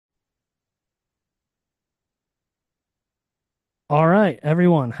All right,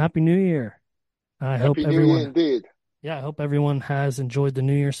 everyone, Happy New Year. I hope Happy New Year everyone, indeed. yeah, I hope everyone has enjoyed the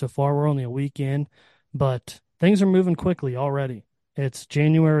new year so far. We're only a week in, but things are moving quickly already. It's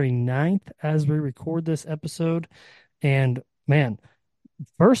January 9th as we record this episode. And man,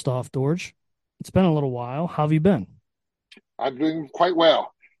 first off, George, it's been a little while. How have you been? I'm doing quite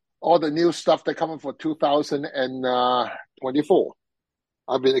well. All the new stuff that coming for 2024.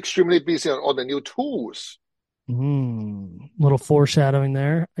 I've been extremely busy on all the new tools. Little foreshadowing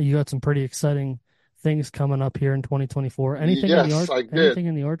there. You got some pretty exciting things coming up here in 2024. Anything in the Yes, I did. anything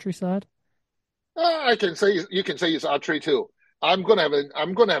in the archery side? I can say you can say it's archery too. I'm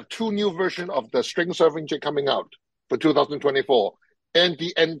gonna have two new versions of the string surfing jig coming out for 2024, and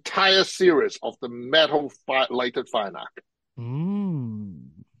the entire series of the lighted fire arc. Mm,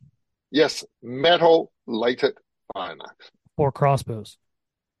 Yes, metal lighted fire arc. Four crossbows.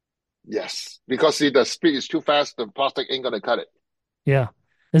 Yes, because see the speed is too fast, the plastic ain't gonna cut it. Yeah.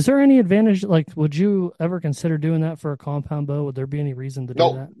 Is there any advantage? Like, would you ever consider doing that for a compound bow? Would there be any reason to do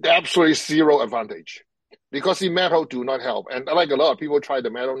No, that? absolutely zero advantage because the metal do not help. And like a lot of people try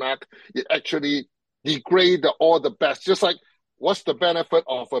the metal knock, it actually degrade all the best. Just like what's the benefit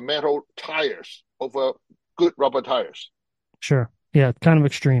of a metal tires over good rubber tires? Sure. Yeah, kind of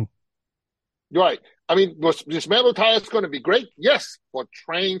extreme. Right. I mean, was this metal tires going to be great? Yes, for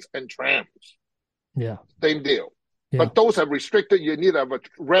trains and trams, Yeah. same deal. Yeah. But those are restricted. You need a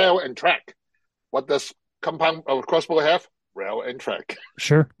rail and track. What does compound or crossbow have? Rail and track.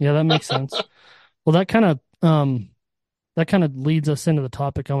 Sure. Yeah, that makes sense. Well, that kind of leads us into the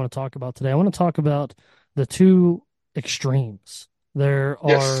topic I want to talk about today. I want to talk about the two extremes. There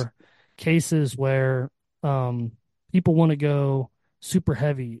Yes. are cases where um, people want to go super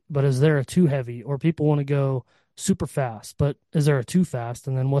heavy, but is there a too heavy? Or people want to go super fast, but is there a too fast?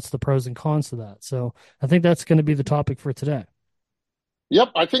 And then what's the pros and cons to that? So I think that's going to be the topic for today. Yep,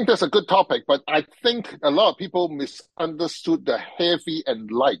 I think that's a good topic, but I think a lot of people misunderstood the heavy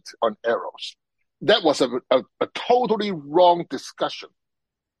and light on arrows. That was a totally wrong discussion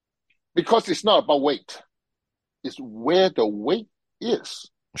because it's not about weight. It's where the weight is.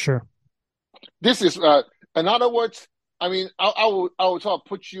 Sure. This is, in other words, I mean, I will sort of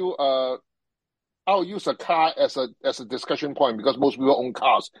put you, I'll use a car as a discussion point because most people own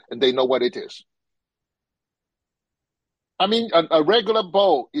cars and they know what it is. I mean, a regular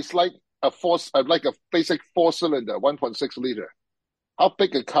bow is like like a basic four cylinder, 1.6 liter. How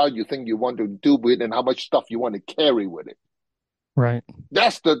big a car you think you want to do with and how much stuff you want to carry with it. Right.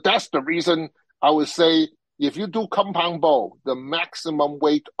 That's the reason I would say if you do compound bow, the maximum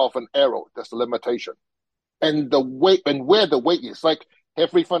weight of an arrow, that's the limitation. And the weight and where the weight is, like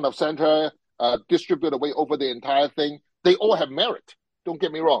every front of center, distribute the weight over the entire thing, they all have merit. Don't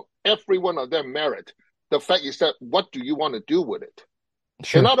get me wrong. Every one of them merit. The fact is that what do you want to do with it? In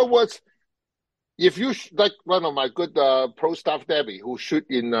Sure. other words, if you like one of my good pro staff Debbie who shoot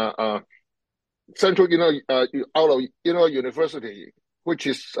in Central, out of University, which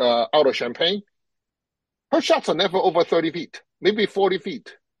is out of Champaign, her shots are never over 30 feet, maybe 40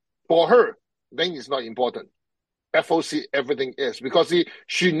 feet. For her, then it's not important. FOC, everything is because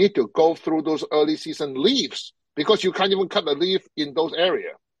she need to go through those early season leaves because you can't even cut a leaf in those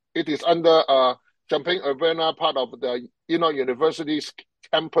areas. It is under Champaign Urbana, part of the university's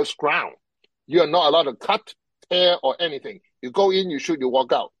campus ground. You are not allowed to cut, tear, or anything. You go in, you shoot, you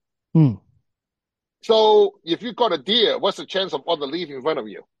walk out. Hmm. So if you got a deer, what's the chance of all the leaf in front of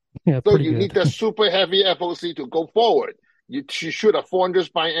you? Yeah, So pretty you good. need that super heavy FOC to go forward. She shoot a 400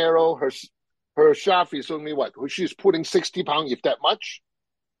 spine arrow. Her shaft is only what? She's putting 60 pounds, if that much.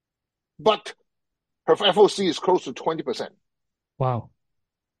 But her FOC is close to 20%. Wow.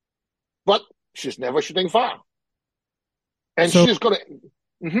 But she's never shooting far. And So she's going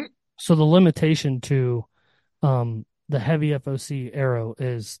to, so the limitation to the heavy FOC arrow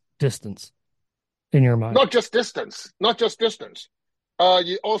is distance in your mind. not just distance, not just distance.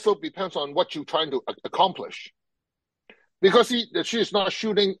 It also depends on what you're trying to accomplish. Because she is not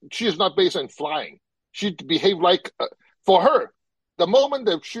shooting, she is not based on flying. She behave like, for her, the moment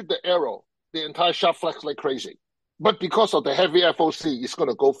they shoot the arrow, the entire shot flex like crazy. But because of the heavy FOC, it's going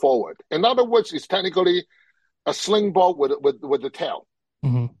to go forward. In other words, it's technically a sling ball with the tail.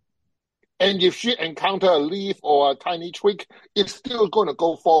 Hmm. And if she encounter a leaf or a tiny twig, it's still going to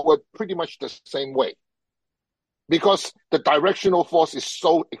go forward pretty much the same way because the directional force is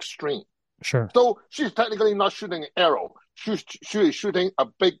so extreme. Sure. So she's technically not shooting an arrow. She is shooting a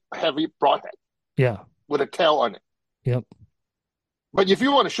big, heavy broadhead Yeah. with a tail on it. Yep. But if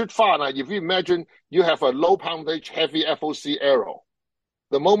you want to shoot far now, if you imagine you have a low poundage, heavy FOC arrow,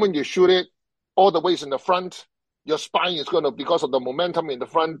 the moment you shoot it, all the way in the front, your spine is going to, because of the momentum in the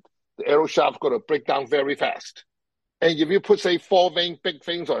front, the arrow shaft going to break down very fast. And if you put, say, four big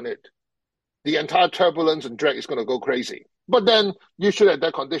things on it, the entire turbulence and drag is going to go crazy. But then you shoot at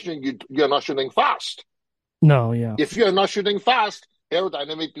that condition, you're not shooting fast. No, yeah. If you're not shooting fast,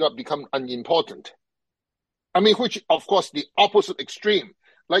 aerodynamic become unimportant. I mean, which, of course, the opposite extreme,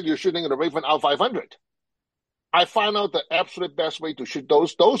 like you're shooting the Raven R500. I found out the absolute best way to shoot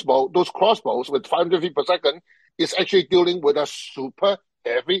those crossbows with 500 feet per second is actually dealing with a super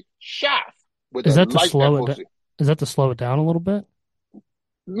heavy shaft with Is a that to light slow it FOC. is that to slow it down a little bit?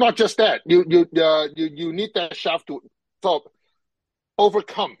 Not just that, you need that shaft to sort of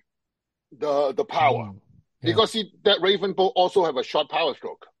overcome the power, Mm, yeah. because that Raven bow also have a short power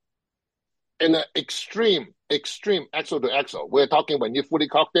stroke and an extreme axle to axle. We're talking when you fully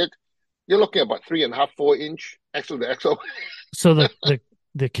cocked it, you're looking at about 3.5, 4 inch axle to axle. So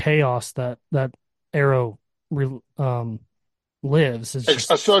the chaos that arrow re, lives is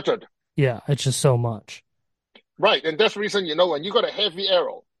just Asserted. yeah, it's just so much. Right. And that's the reason, when you got a heavy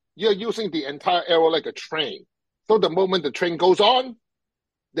arrow, you're using the entire arrow like a train. So the moment the train goes on,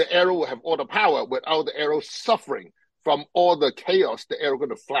 the arrow will have all the power without the arrow suffering from all the chaos the arrow going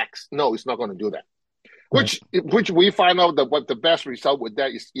to flex. No, it's not going to do that. Right. Which we find out that what the best result with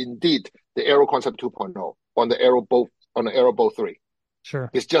that is indeed the Aero Concept 2.0 on the Aero Bow 3. Sure.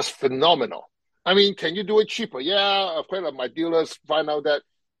 It's just phenomenal. I mean, can you do it cheaper? Yeah, a friend of my dealers find out that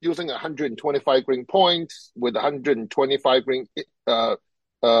using 125 grain points with 125 grain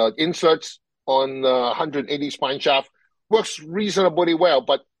inserts on 180 spine shaft works reasonably well,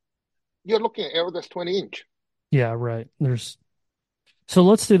 but you're looking at arrow that's 20 inch. Yeah, right. So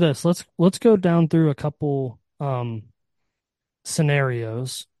let's do this. Let's go down through a couple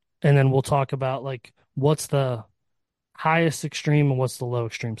scenarios and then we'll talk about like what's the highest extreme and what's the low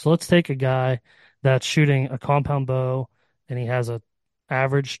extreme. So let's take a guy that's shooting a compound bow and he has a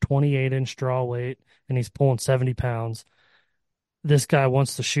average 28-inch draw weight and he's pulling 70 pounds. This guy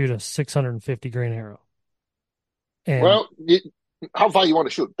wants to shoot a 650 grain arrow. And Well, how far you want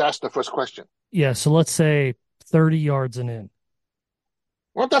to shoot? That's the first question. yeah, so let's say 30 yards and in.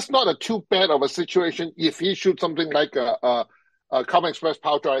 Well, that's not a too bad of a situation if he shoots something like a Common Express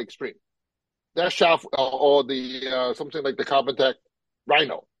Power Drive Extreme. That shaft or the something like the Carbon Tech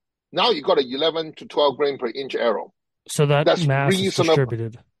Rhino. Now you got a 11 to 12 grain per inch arrow. So that That's mass is reasonable,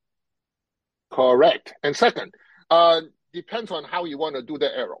 distributed. correct. And second, depends on how you want to do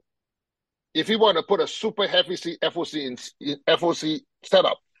the arrow. If you want to put a super heavy FOC in FOC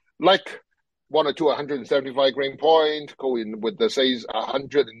setup, like one or two 175 grain point, go in with the say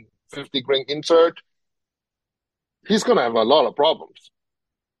 150 grain insert, he's going to have a lot of problems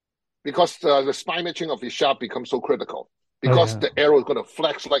because the spine matching of his shaft becomes so critical Oh because yeah. the arrow is going to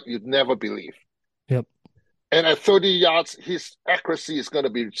flex like you'd never believe. Yep. And at 30 yards, his accuracy is going to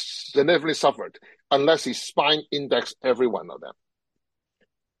be significantly suffered unless he spine index every one of them.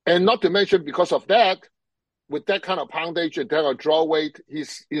 And not to mention, because of that, with that kind of poundage and that kind of draw weight,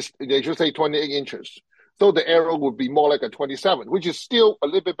 they should say 28 inches. So the arrow would be more like a 27, which is still a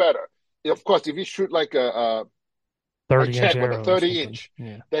little bit better. Of course, if you shoot like a 30-inch check with a arrow or 30 something. inch,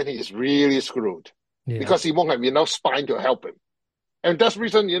 Yeah. then he's really screwed Yeah. because he won't have enough spine to help him. And that's the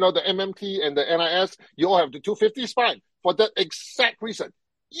reason, the MMT and the NIS, you all have the 250 spine for that exact reason,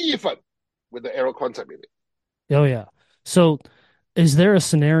 even with the arrow concept in it. Oh yeah. So is there a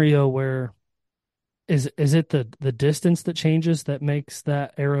scenario where is it the distance that changes that makes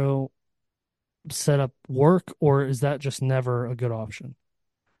that arrow setup work, or is that just never a good option?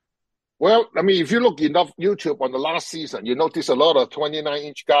 Well, I mean, if you look enough YouTube on the last season, you notice a lot of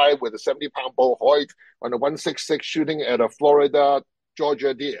 29-inch guy with a 70-pound bow Hoyt on a 166 shooting at a Florida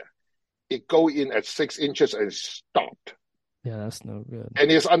Georgia deer. It go in at 6 inches and stopped. Yeah, that's no good. And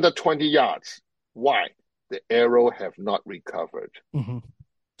it's under 20 yards. Why? The arrow have not recovered. Hmm.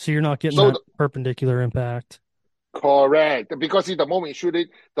 So you're not getting So that perpendicular impact. correct. Because the moment you shoot it,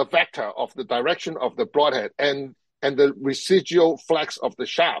 the vector of the direction of the broadhead and the residual flex of the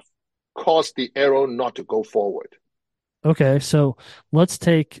shaft cause the arrow not to go forward. Okay, so let's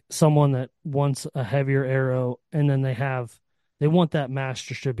take someone that wants a heavier arrow and then they want that mass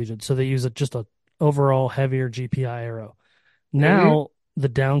distributed. So they use just a overall heavier GPI arrow. Mm-hmm. Now the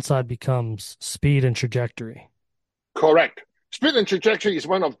downside becomes speed and trajectory. Correct. Speed and trajectory is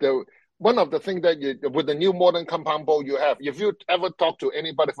one of the things that with the new modern compound bow you have. If you ever talk to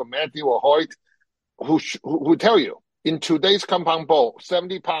anybody from Matthew or Hoyt, who tell you in today's compound bow,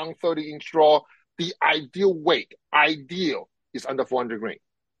 70-pound, 30-inch draw, the ideal is under 400 grain,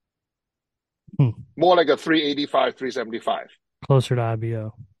 Hmm. more like a 385, 375. Closer to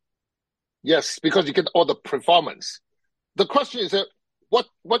IBO. Yes, because you get all the performance. The question is that what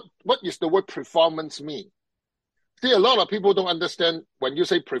is the word performance mean? See, a lot of people don't understand when you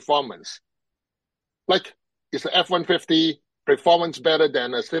say performance. Like, is the F-150 performance better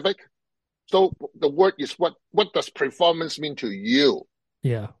than a Civic? So the word is what does performance mean to you?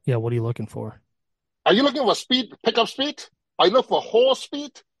 Yeah. Yeah. What are you looking for? Are you looking for speed, pickup speed? Are you looking for horse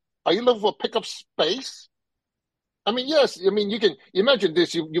speed? Are you looking for pickup space? I mean, yes, I mean you can imagine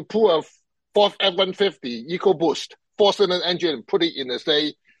this. You pull a Ford F-150 EcoBoost four-cylinder engine, put it in a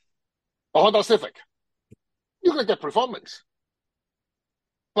say a Honda Civic. You can get performance,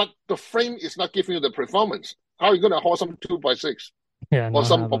 but the frame is not giving you the performance. How are you going to haul some 2x6 Yeah. or Not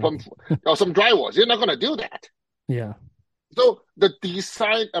some having it. or some drywalls? You're not going to do that. Yeah. So the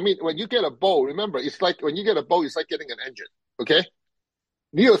design, I mean, when you get a bow, remember, it's like when you get a bow, it's like getting an engine. Okay,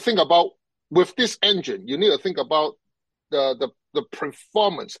 you need to think about with this engine. You need to think about the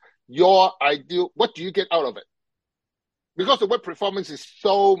performance, your ideal. What do you get out of it? Because the word performance is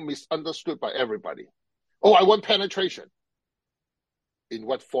so misunderstood by everybody. Oh, I want penetration. In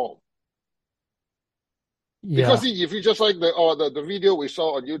what form? Because Yeah. see, if you just like the video we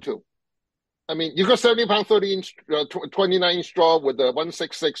saw on YouTube, I mean, you got 70 pound, 30 inch, 29 inch straw with the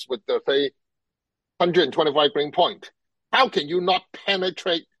 166 with the say 125 grain point. How can you not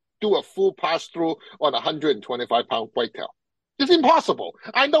penetrate, do a full pass through on a 125 pound whitetail? It's impossible.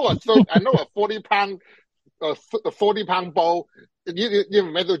 I know a 40 pound, a 40 pound bow,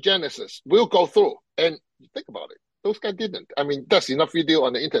 even metal Genesis will go through. And think about it. Those guys didn't. I mean, there's enough video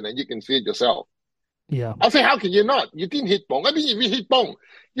on the internet. You can see it yourself. Yeah. I say, how can you not? You didn't hit bone. I mean, if you hit bone,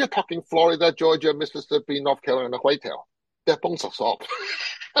 you're talking Florida, Georgia, Mississippi, North Carolina whitetail. Their bones are soft.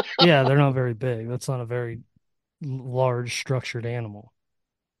 Yeah. They're not very big. That's not a very large structured animal.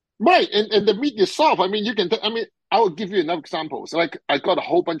 Right, and the meat is soft. I mean, I mean, I will give you enough examples. Like, I got a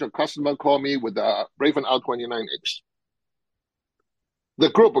whole bunch of customers call me with a Raven R29X. The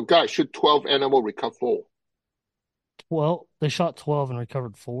group of guys shoot 12 animal, recover four. Well, they shot 12 and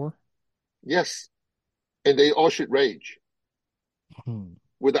recovered four. Yes, and they all shoot rage Hmm.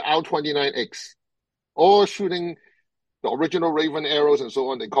 with the R29X, all shooting the original Raven arrows and so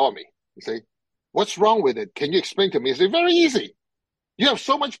on. They call me. They say, "What's wrong with it? Can you explain to me?" I say, "Very easy. You have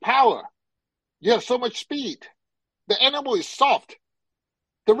so much power. You have so much speed. The animal is soft.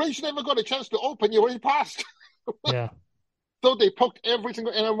 The range never got a chance to open. You already passed." Yeah. So they poked every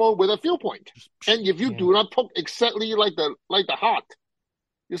single animal with a field point. And if you Yeah. do not poke exactly like the heart,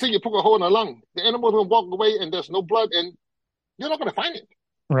 you say you poke a hole in the lung, the animal will walk away and there's no blood and you're not gonna find it.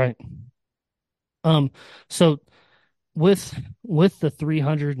 Right. Um, so with the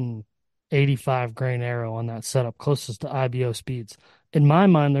 385 grain arrow on that setup closest to IBO speeds, in my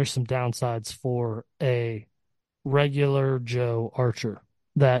mind, there's some downsides for a regular Joe archer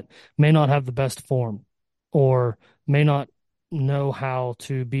that may not have the best form or may not know how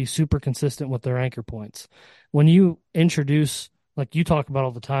to be super consistent with their anchor points. When you introduce, like you talk about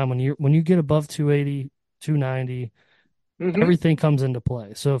all the time, when you get above 280, 290, Mm-hmm. everything comes into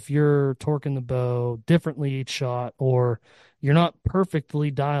play. So if you're torquing the bow differently each shot or you're not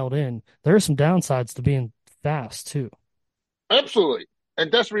perfectly dialed in, there are some downsides to being fast too. Absolutely.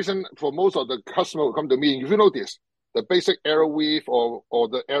 And that's the reason for most of the customer who come to me, if you notice, the basic arrow weave or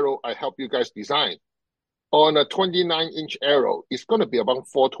the arrow I help you guys design on a 29-inch arrow, it's going to be about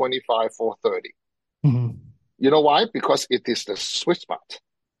 425, 430. Mhm. You know why? Because it is the sweet spot.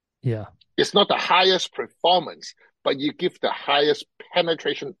 Yeah. It's not the highest performance, but you give the highest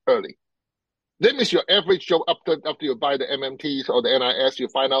penetration early. That means your average Joe after you buy the MMTs or the NIS, you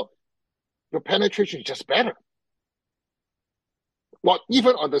find out your penetration is just better. Well,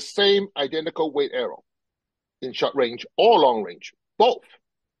 even on the same identical weight arrow in short range or long range, both.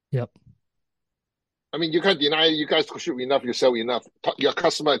 Yep. I mean, you can't deny you guys shoot enough, you sell enough. Your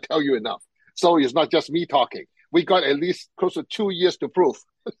customer tell you enough. So it's not just me talking. We got at least close to 2 years to prove.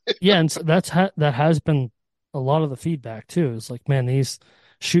 Yeah, and so that has been a lot of the feedback too. It's like, man, these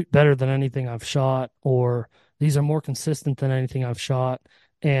shoot better than anything I've shot, or these are more consistent than anything I've shot.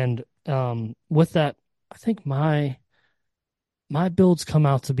 And with that, I think my builds come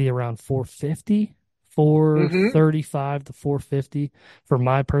out to be around 450, Mm-hmm. 435 to 450 for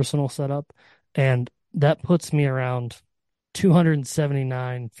my personal setup. And that puts me around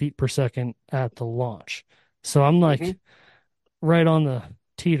 279 feet per second at the launch. So I'm Mm-hmm. like right on the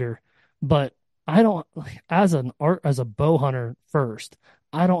teeter, but I don't as a bow hunter first,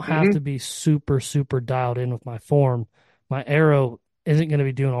 I don't have Mm-hmm. to be super dialed in with my form. My arrow isn't going to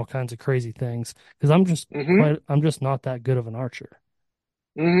be doing all kinds of crazy things because Mm-hmm. I'm just not that good of an archer.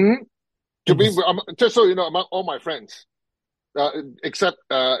 Mm-hmm. To And be this, just so you know, among all my friends, uh, except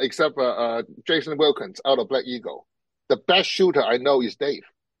Jason Wilkins out of Black Eagle. The best shooter I know is Dave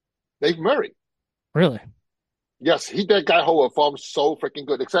Murray. Really? Yes, that guy hold a form so freaking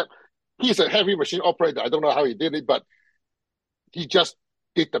good. Except he's a heavy machine operator. I don't know how he did it, but he just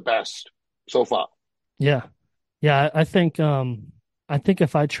did the best so far. Yeah. Yeah, I think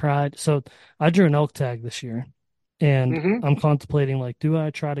if I tried, so I drew an elk tag this year, and Hmm. I'm contemplating like, do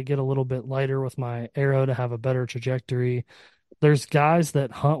I try to get a little bit lighter with my arrow to have a better trajectory? There's guys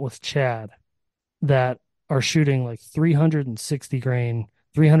that hunt with Chad that are shooting like 360 grain,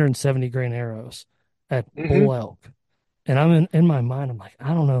 370 grain arrows at bull Hmm. elk. And I'm in my mind, I'm like,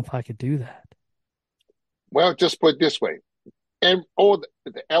 I don't know if I could do that. Well, just put it this way, and all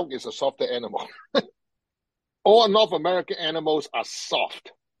the elk is a softer animal. All North American animals are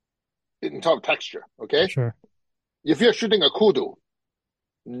soft in terms of texture. Okay, Sure. if you're shooting a kudu,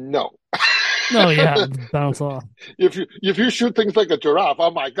 no. No, yeah, bounce off. If you shoot things like a giraffe,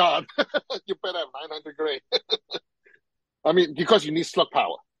 oh my god, you better have 900 grain. I mean, because you need slug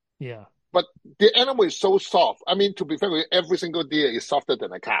power. Yeah. But the animal is so soft. I mean, to be fair, every single deer is softer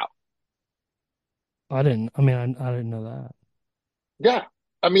than a cow. I didn't know that. Yeah.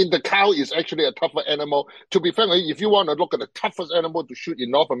 I mean, the cow is actually a tougher animal. To be fair, if you want to look at the toughest animal to shoot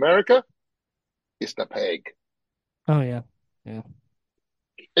in North America, it's the pig. Oh yeah. Yeah.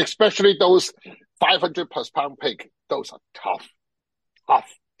 Especially those 500 plus pound pig. Those are tough, tough,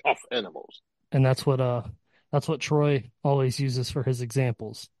 tough animals. And that's what Troy always uses for his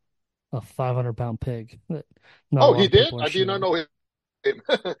examples. A 500-pound pig that not a Oh, lot he of did? people are I did not shooting. know him.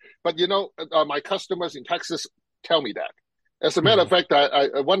 But my customers in Texas tell me that. As a matter of Yeah,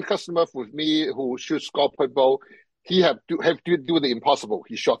 fact, one customer with me who shoots scorpion bow, he have to do the impossible.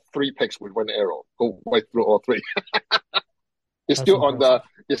 He shot three pigs with one arrow, go right through all three. It's that's still on the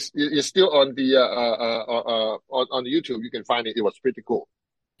impressive. it's still on the on the YouTube. You can find it. It was pretty cool.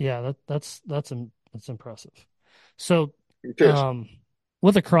 Yeah, that's impressive. So, It is. um,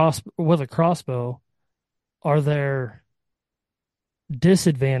 with a crossbow, are there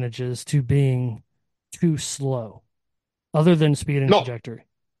disadvantages to being too slow other than speed and No, trajectory?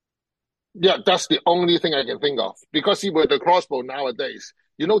 yeah, that's the only thing I can think of. Because see, with the crossbow nowadays,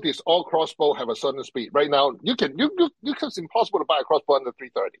 you notice all crossbow have a certain speed. Right now, it's impossible to buy a crossbow under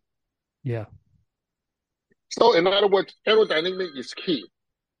 330. Yeah, So in other words, aerodynamic is key.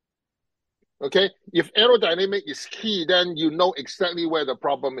 Okay, if aerodynamic is key, then you know exactly where the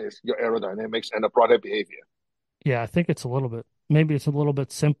problem is, your aerodynamics and the product behavior. yeah. I think it's a little bit maybe it's a little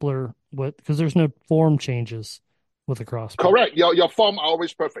bit simpler with because there's no form changes with a crossbow. Correct. Your form are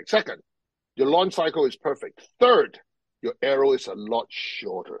always perfect. Second, your launch cycle is perfect. Third, your arrow is a lot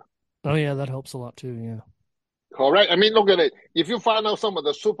shorter. Oh yeah, that helps a lot too. Yeah. Correct. I mean, look at it. If you find out some of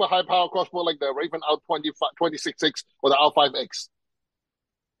the super high power crossbow like the Raven R 26X or the R5X,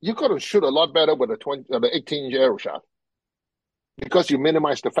 you're going to shoot a lot better with the 18-inch arrow shaft because you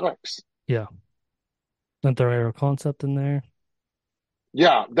minimize the flex. Yeah. Isn't there aero concept in there?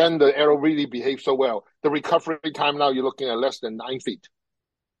 Yeah, then the arrow really behaves so well. The recovery time now you're looking at less than 9 feet.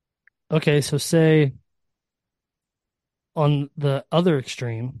 Okay, so say on the other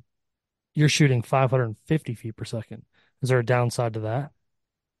extreme, you're shooting 550 feet per second. Is there a downside to that?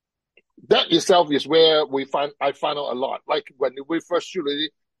 That itself is where I find out a lot. Like when we first shoot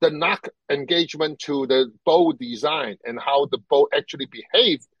it, the knock engagement to the bow design and how the bow actually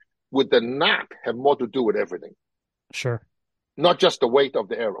behaves with the knock have more to do with everything, Sure. not just the weight of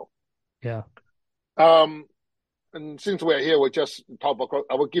the arrow. Yeah. Um, and since we're here, we just talk about.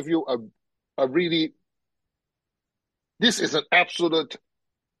 I will give you a really. This is an absolute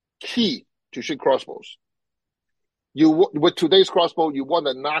key to shoot crossbows. You with today's crossbow, you want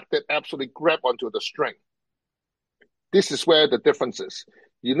to knock that absolutely grab onto the string. This is where the difference is.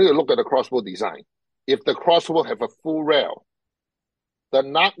 You need to look at the crossbow design. If the crossbow have a full rail, the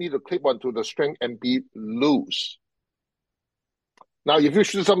knot need to clip onto the string and be loose. Now, if you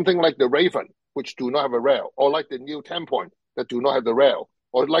shoot something like the Raven, which do not have a rail, or like the new 10 point that do not have the rail,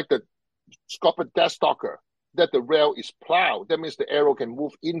 or like the Scorpion Deathstalker, that the rail is plowed, that means the arrow can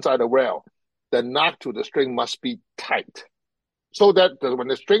move inside the rail. The knot to the string must be tight so that when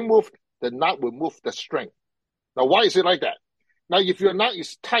the string moves, the knot will move the string. Now, why is it like that? Now, if your knot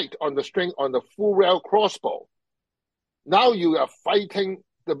is tight on the string on the full rail crossbow, now you are fighting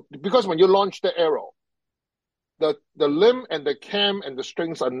because when you launch the arrow, the limb and the cam and the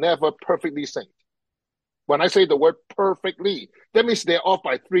strings are never perfectly synced. When I say the word perfectly, that means they're off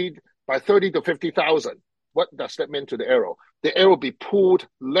by 30 to 50,000. What does that mean to the arrow? The arrow be pulled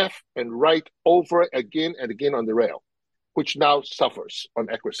left and right over again and again on the rail, which now suffers on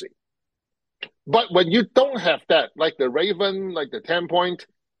accuracy. But when you don't have that, like the Raven, like the 10 point,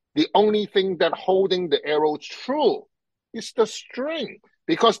 the only thing that holding the arrow true is the string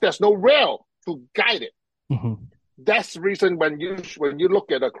because there's no rail to guide it. Hmm. That's the reason when you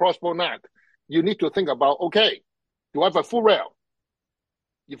look at a crossbow knot, you need to think about, okay, do I have a full rail?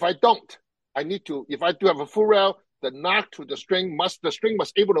 If I don't, if I do have a full rail, the string must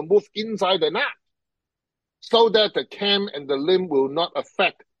able to move inside the knot so that the cam and the limb will not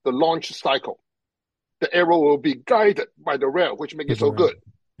affect the launch cycle. The arrow will be guided by the rail, which makes By it the so rail. good.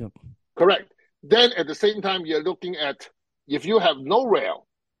 Yep. Correct. Then at the same time, you're looking at if you have no rail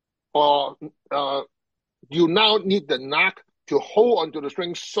or you now need the knot to hold onto the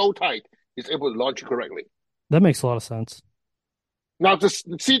string so tight it's able to launch correctly. That makes a lot of sense. Now, this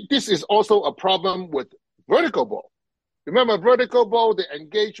is also a problem with vertical bow. Remember, vertical bow, the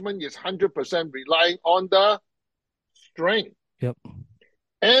engagement is 100% relying on the string Yep.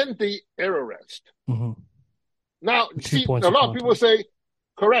 and the arrow rest. Hmm. Now, Two see, points a of lot of people contact. say,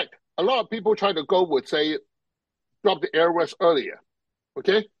 correct. A lot of people try to go with, say, drop the arrow rest earlier.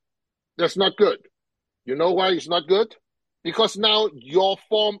 Okay? That's not good. You know why it's not good? Because now your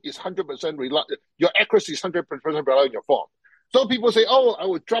form is 100% your accuracy is 100% relying on your form. So people say, oh, I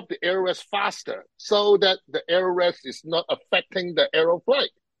will drop the arrow rest faster so that the arrow rest is not affecting the arrow flight.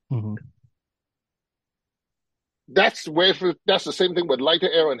 Hmm. That's the same thing with lighter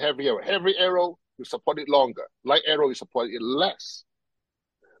arrow and heavy arrow. Heavy arrow, you support it longer. Light arrow, you support it less.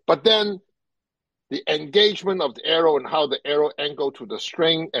 But then the engagement of the arrow and how the arrow angle to the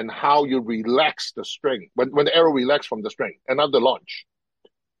string and how you relax the string when the arrow relax from the string and not the launch.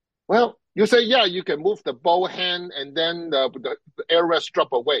 Well, you say, yeah, you can move the bow hand and then the arrow rest drop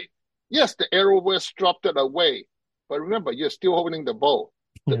away. Yes, the arrow rest dropped it away. But remember, you're still holding the bow.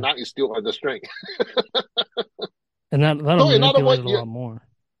 The Yeah. knot is still on the string. And that'll So in other manipulate words, it a lot more.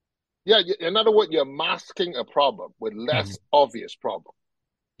 in other words, you're masking a problem with Hmm. less obvious problem.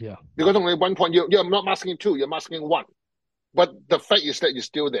 Yeah. Because only one point, you're not masking two, you're masking one. But the fact is that you're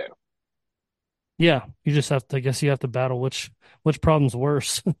still there. Yeah. You just have to, I guess you have to battle which problem's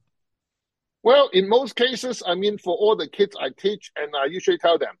worse. Well, in most cases, I mean, for all the kids I teach, and I usually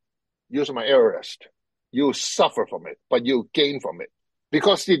tell them, use my arrow rest. You suffer from it, but you gain from it.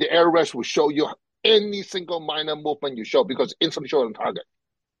 Because see, the arrow rest will show you any single minor movement you show because instantly show on target.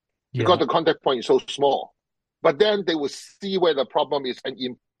 Because Yeah. the contact point is so small. But then they will see where the problem is and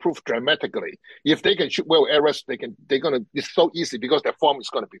improve dramatically. If they can shoot well arrow rest, it's so easy because their form is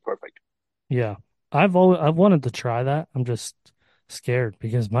gonna be perfect. Yeah. I've wanted to try that. I'm just scared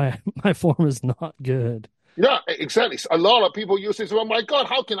because my my form is not good. Yeah, exactly. A lot of people use this. Oh my God,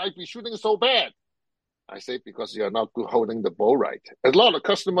 how can I be shooting so bad? I say because you're not good holding the bow right. A lot of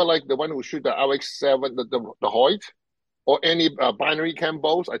customer like the one who shoot the RX-7, the Hoyt, or any binary cam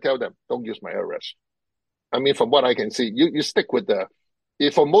bows, I tell them don't use my arrest. I mean, from what I can see, you stick with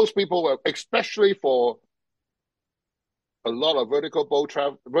for most people, especially for a lot of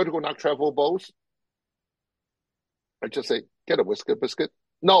vertical knock travel bows, I just say get a whisker biscuit.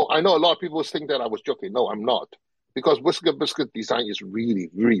 No, I know a lot of people think that I was joking. No, I'm not, because whisker biscuit design is really,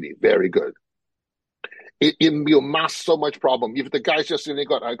 really very good. It will mask so much problem. If the guy's just sitting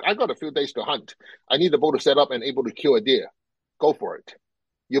I got a few days to hunt. I need the bow to set up and able to kill a deer. Go for it.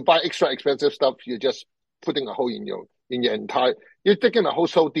 You buy extra expensive stuff, you're just putting a hole in your entire. You're digging a hole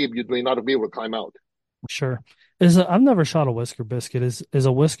so deep you may not be able to climb out. Sure. I've never shot a whisker biscuit. Is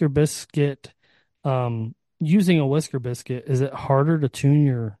a whisker biscuit using a whisker biscuit, is it harder to tune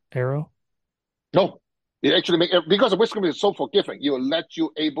your arrow? No, it actually because the whisker is so forgiving. It will let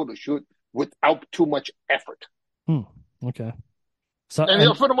you able to shoot without too much effort. Hmm. Okay. So And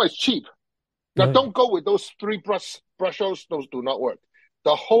and furthermore, it's cheap. Now, yeah, don't go with those three brushes. Those do not work.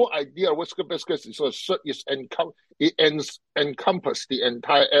 The whole idea of whisker biscuits it encompass the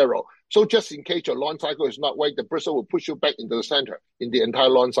entire arrow. So just in case your launch cycle is not right, the bristle will push you back into the center in the entire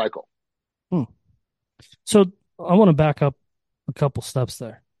launch cycle. hmm. So I want to back up a couple steps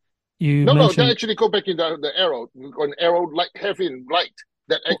there. You No, no, that mentioned, actually go back in the arrow. An arrow light, heavy and light,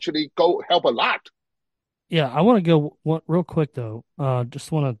 that well, actually go help a lot. yeah, I want to go real quick though.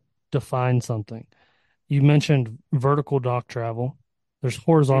 Just want to define something. You mentioned vertical knock travel. There's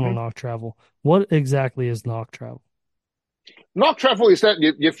horizontal Mm-hmm. knock travel. What exactly is knock travel? Knock travel is that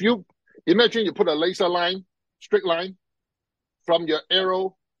if you imagine you put a laser line, straight line from your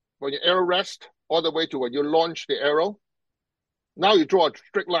arrow, when your arrow rests, all the way to when you launch the arrow. Now you draw a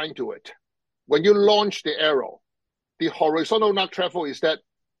straight line to it. When you launch the arrow, the horizontal knock travel is that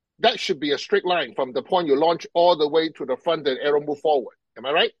should be a straight line from the point you launch all the way to the front and the arrow move forward. Am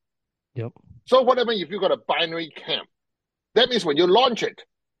I right? Yep. So what happens if you got a binary cam? That means when you launch it,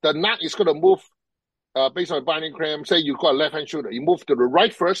 the nut is going to move based on a binding cam. Say you got a left-hand shooter, you move to the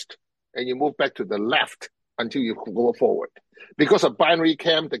right first, and you move back to the left until you go forward. Because of binary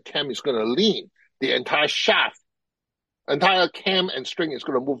cam, the cam is going to lean. The entire shaft, entire cam and string is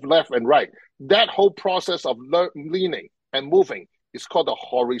going to move left and right. That whole process of leaning and moving is called the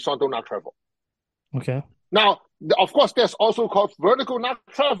horizontal nut travel. Okay. Now, of course, that's also called vertical nut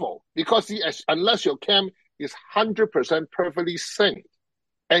travel because unless your cam is 100% perfectly synced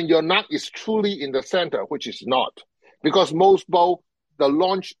and your nut is truly in the center, which is not, because most bow, the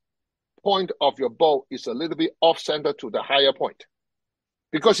launch point of your bow is a little bit off center to the higher point.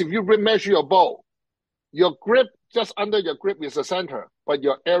 Because if you measure your bow, your grip, just under your grip is the center, but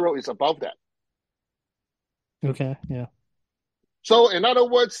your arrow is above that. Okay. Yeah. So in other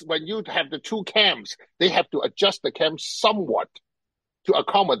words, when you have the two cams, they have to adjust the cam somewhat to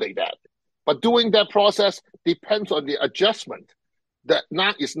accommodate that. But doing that process depends on the adjustment. The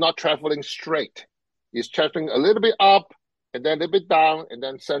nut is not traveling straight. It's traveling a little bit up and then a little bit down and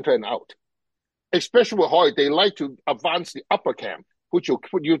then center and out. Especially with Hoyt, they like to advance the upper cam, which will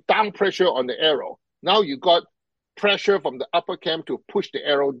put you down pressure on the arrow. Now you got pressure from the upper cam to push the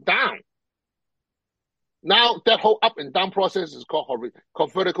arrow down. Now that whole up and down process is called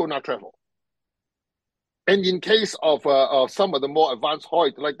vertical nut travel. And in case of some of the more advanced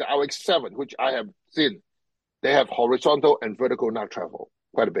Hoyt, like the RX-7, which I have seen, they have horizontal and vertical nut travel,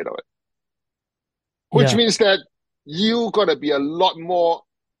 quite a bit of it. Which Yeah. means that you got to be a lot more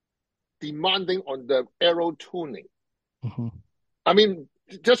demanding on the arrow tuning. Mm-hmm. I mean,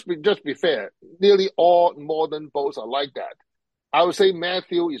 just be fair. Nearly all modern bows are like that. I would say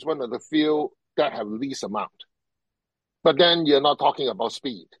Matthew is one of the few that have least amount. But then you're not talking about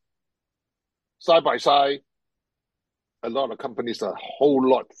speed. Side by side, a lot of companies are a whole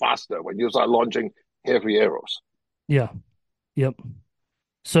lot faster when you start launching heavy arrows. Yeah. Yep.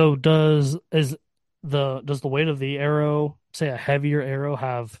 So does the weight of the arrow, say a heavier arrow,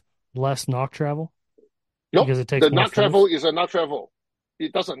 have less knock travel Nope, because it takes the more nut travel force? is a nut travel.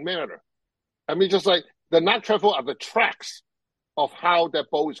 It doesn't matter. I mean, just like the nut travel are the tracks of how that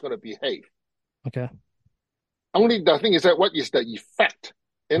bow is going to behave. Okay. Only the thing is that what is the effect?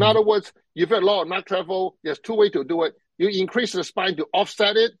 In Mhm. other words, you've got a lot of nut travel. There's two ways to do it. You increase the spine to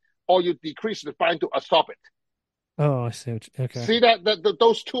offset it, or you decrease the spine to absorb it. Oh, I see. Okay. See that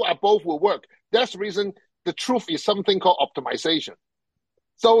those two are both will work. That's the reason the truth is something called optimization.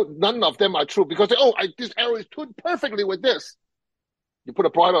 So none of them are true because this arrow is tuned perfectly with this. You put a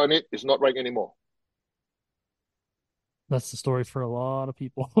primer on it, it's not right anymore. That's the story for a lot of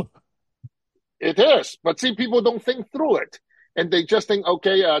people. It is, but see, people don't think through it, and they just think,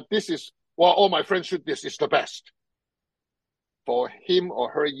 okay, this is all my friends shoot this is the best for him or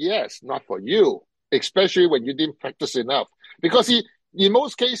her. Yes, not for you, especially when you didn't practice enough. Because in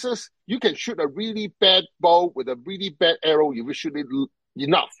most cases, you can shoot a really bad bow with a really bad arrow. You will shoot it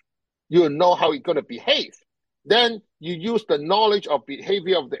enough, you know how it's going to behave. Then you use the knowledge of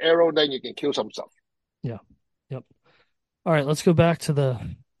behavior of the arrow, then you can kill some stuff. Yeah. Yep. All right, let's go back to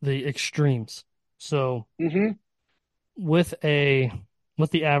the extremes. So Mm-hmm. with a with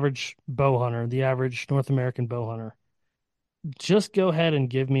the average bow hunter, the average North American bow hunter, just go ahead and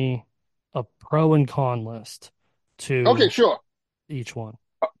give me a pro and con list Okay, to sure. each one.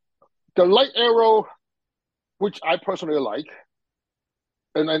 The light arrow, which I personally like,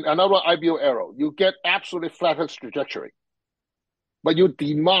 and another IBO arrow, you get absolutely flattest trajectory. But the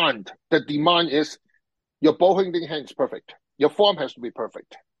demand is your bow holding hand is perfect. Your form has to be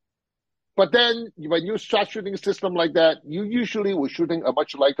perfect. But then when you start shooting a system like that, you usually will shooting a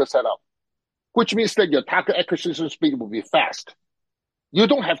much lighter setup, which means that your target acquisition speed will be fast. You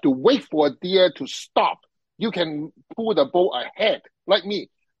don't have to wait for a deer to stop. You can pull the bow ahead. Like me,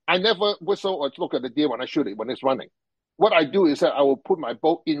 I never whistle or look at the deer when I shoot it, when it's running. What I do is that I will put my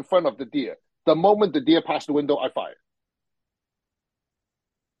bow in front of the deer. The moment the deer passes the window, I fire.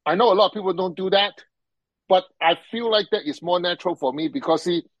 I know a lot of people don't do that, but I feel like that is more natural for me because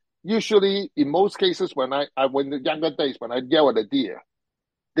see, usually in most cases when when the younger days when I yell at the deer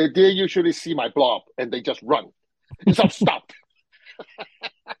usually see my blob and they just run. It's like stop.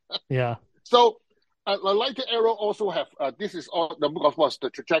 Yeah. So the lighter arrow also have this is all the of course the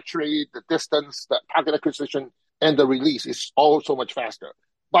trajectory, the distance, the target acquisition, and the release is all so much faster.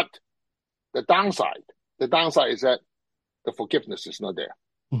 But the downside, the downside is that the forgiveness is not there.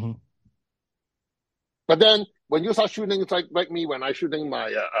 Hmm. But then when you start shooting, it's like me when I shooting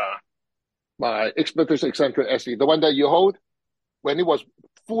my Expedition Eccentric SE, the one that you hold, when it was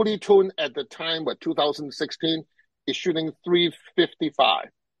fully tuned at the time, but 2016, it's shooting 355.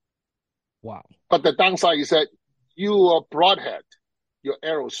 Wow. But the downside is that you are broadhead. your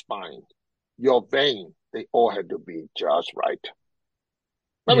arrow spine, your vein, they all had to be just right.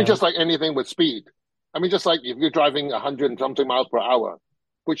 I mean, Yeah. just like anything with speed. I mean, just like if you're driving 100 and something miles per hour,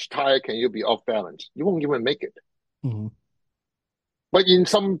 which tire can you be off balance? You won't even make it. Hmm. But in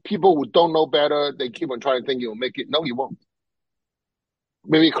some people who don't know better, they keep on trying to think you'll make it. No, you won't.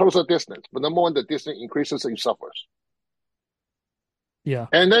 Maybe closer distance, but the more the distance increases, you suffers. Yeah.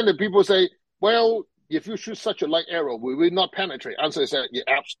 And then the people say, well, if you shoot such a light arrow, will we not penetrate? Answer is that yeah,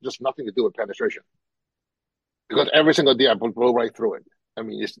 just nothing to do with penetration. Because every single day I blow right through it. I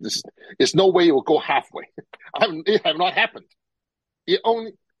mean, it's no way it will go halfway. It have not happened. It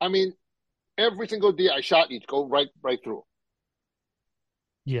only, I mean, every single day I shot, it go right through.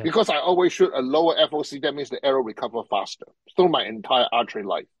 Yeah. Because I always shoot a lower FOC, that means the arrow recover faster. Through my entire archery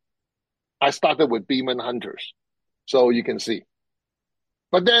life, I started with beam and hunters, so you can see.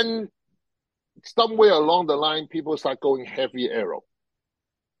 But then somewhere along the line, people start going heavy arrow.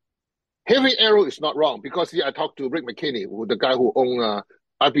 Heavy arrow is not wrong because I talked to Rick McKinney, who the guy who own,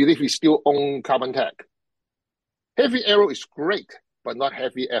 I believe he still own Carbon Tech. Heavy arrow is great, but not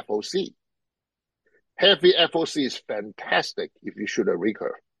heavy FOC. Heavy FOC is fantastic if you shoot a recurve,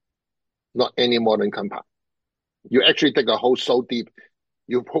 not any modern compound. You actually take a hole so deep,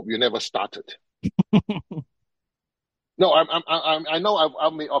 you hope you never started. No, I know I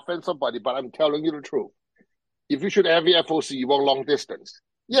may offend somebody, but I'm telling you the truth. If you shoot heavy FOC, you want long distance.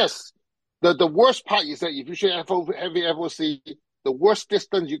 Yes, the worst part is that if you shoot heavy FOC, the worst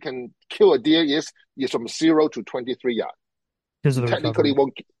distance you can kill a deer is from 0 to 23 yards. Because of You the technically recovery.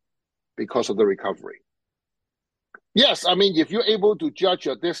 won't because of the recovery. Yes, I mean, if you're able to judge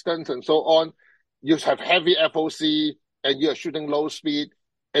your distance and so on, you have heavy FOC and you're shooting low speed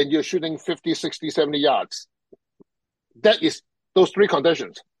and you're shooting 50, 60, 70 yards. That is those three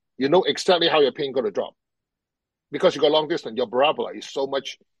conditions. You know exactly how your pin going to drop. Because you got long distance, your parabola is so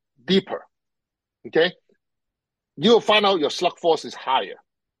much deeper. Okay? You'll find out your slug force is higher.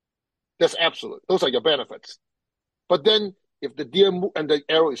 That's absolute. Those are your benefits. But then if the deer move and the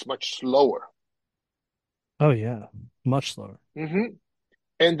arrow is much slower. Oh yeah. Much slower. Mm-hmm.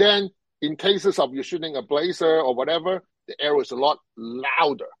 And then in cases of you shooting a blazer or whatever, the arrow is a lot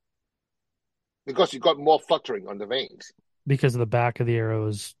louder because you got more fluttering on the veins. Because the back of the arrow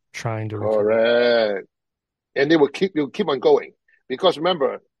is trying to recover. Correct. And they will keep on going. Because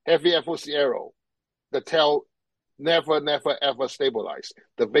remember, heavy FOC arrow, the tail never, ever stabilize.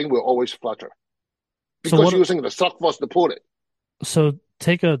 The vein will always flutter. So Because what you're using the slug force to pull it. so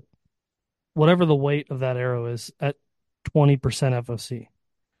take a whatever the weight of that arrow is at 20% FOC.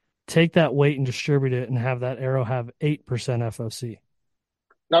 Take that weight and distribute it and have that arrow have 8% FOC.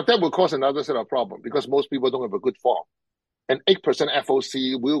 Now that will cause another set of problem because most people don't have a good form. And 8%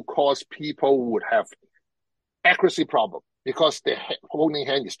 FOC will cause people who would have accuracy problem because the holding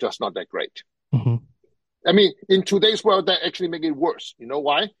hand is just not that great. Hmm. I mean, in today's world, that actually make it worse. You know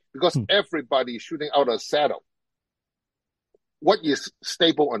why? Because Hmm. everybody is shooting out a saddle. What is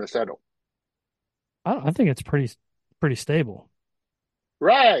stable on a saddle? I think it's pretty stable.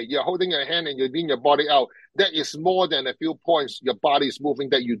 Right. You're holding your hand and you're leaning your body out. That is more than a few points your body is moving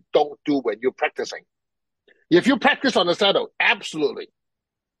that you don't do when you're practicing. If you practice on the saddle, absolutely.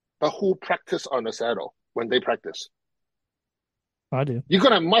 But who practice on the saddle when they practice? I do. You're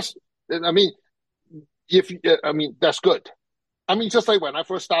gonna must. I mean, that's good. I mean, just like when I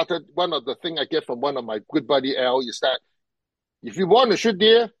first started, one of the things I get from one of my good buddy Al is that if you want to shoot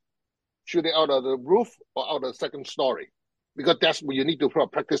deer, shoot it out of the roof or out of the second story, because that's where you need to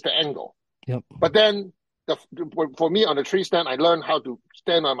practice the angle. Yep. But then for me on the tree stand, I learned how to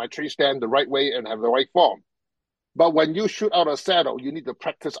stand on my tree stand the right way and have the right form. But when you shoot out of saddle, you need to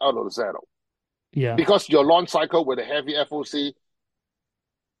practice out of the saddle Yeah. because your launch cycle with a heavy FOC,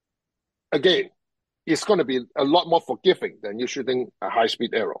 again, it's going to be a lot more forgiving than you shooting a high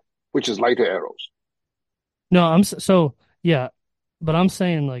speed arrow, which is lighter arrows. No, so yeah, but I'm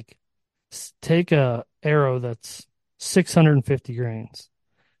saying like take a arrow that's 650 grains,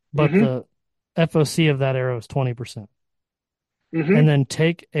 but Mm-hmm. the FOC of that arrow is 20%. Mm-hmm. And then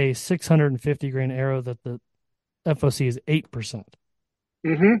take a 650 grain arrow that the FOC is 8%.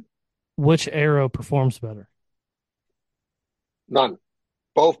 Mm-hmm. Which arrow performs better? None.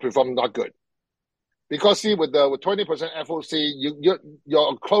 Both perform not good. Because see, with 20% FOC,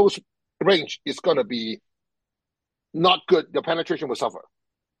 your close range is gonna be not good. Your penetration will suffer.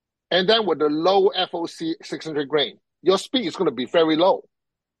 And then with the low FOC 600 grain, your speed is gonna be very low.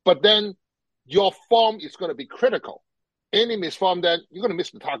 But then your form is gonna be critical. Any misform, then you're gonna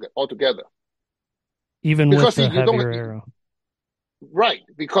miss the target altogether. Even with Because see, the you don't heavier arrow. right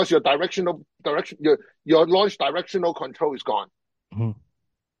because your direction your launch directional control is gone. Hmm.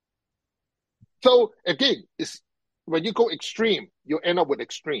 So again, it's when you go extreme, you end up with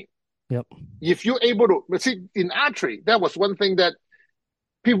extreme. Yep. If you're able to, but see, in archery, that was one thing that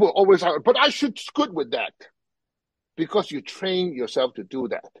people always are, but I should good with that because you train yourself to do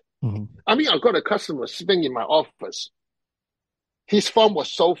that. Hmm. I mean, I've got a customer sitting in my office. His form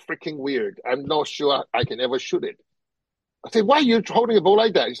was so freaking weird. I'm not sure I can ever shoot it. I say, why are you holding a ball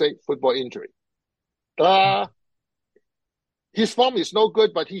like that? He say, football injury. Uh, his form is no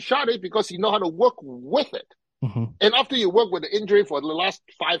good, but he shot it because he know how to work with it. Hmm. And after you work with the injury for the last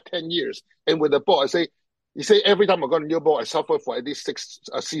 5, 10 years, and with the ball, I say, you say every time I got a new ball, I suffer for at least six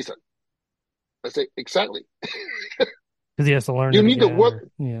a season. I say exactly. Because he has to learn You it need to again, work.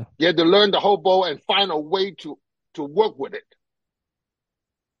 or yeah, You have to learn the whole ball and find a way to work with it.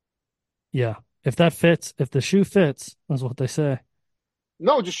 yeah. If that fits, if the shoe fits, that's what they say.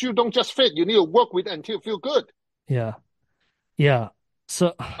 No, the shoe don't just fit. You need to work with it until you feel good. Yeah, yeah.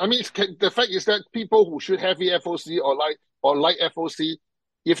 So, I mean, the fact is that people who shoot heavy FOC or light FOC,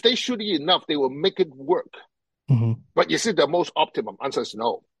 if they shoot it enough, they will make it work. mhm. But is it the most optimum? Answer is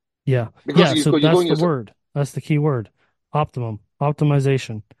no, Yeah, because yeah. So you're that's going the yourself. word. That's the key word. Optimum,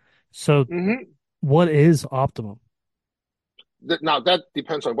 optimization. So, Mm-hmm. what is optimum? Now that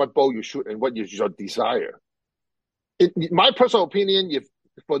depends on what bow you shoot and what is your desire. In my personal opinion, if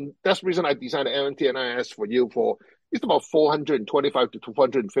for that's the reason I designed the MNT and IS for you for it's about 425 to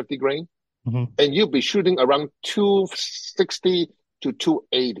 250 grain, Hmm. and you'll be shooting around 260 to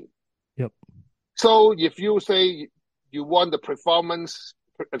 280. Yep. So if you say you want the performance,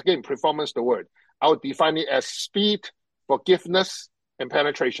 again, performance, the word, I would define it as speed, forgiveness, and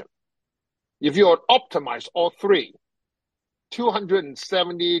penetration. If you optimize all three,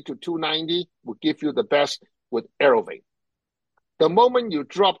 270 to 290 will give you the best with arrow vein. The moment you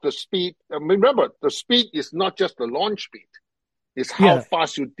drop the speed, remember, the speed is not just the launch speed, it's how Yeah.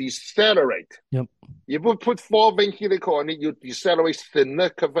 fast you decelerate. Yep. If you put 4 vein helical on it, you decelerate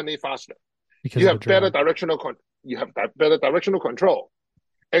significantly faster. Because You of the have better drag. directional you have that better directional control.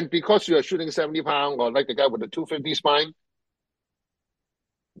 And because you are shooting 70 pound or like the guy with the 250 spine,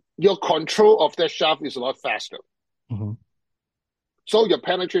 your control of that shaft is a lot faster. Hmm. So your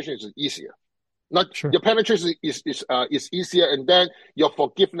penetration is easier. Not Sure. your penetration is easier, and then your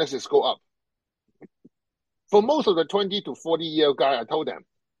forgiveness is go up. For most of the 20 to 40 year guy, I told them,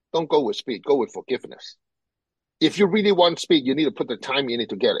 don't go with speed, go with forgiveness. If you really want speed, you need to put the time in it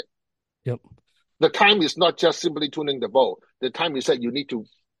to get it. Yep. The time is not just simply tuning the bow. The time is that you need to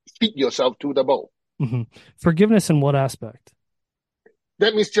feed yourself to the bow. Hmm. Forgiveness in what aspect?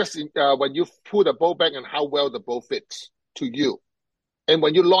 That means just when you pull the bow back and how well the bow fits to you. And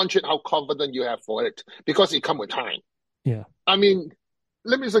when you launch it, how confident you have for it, because it comes with time. Yeah. I mean,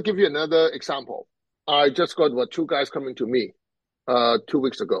 let me just give you another example. I just got two guys coming to me 2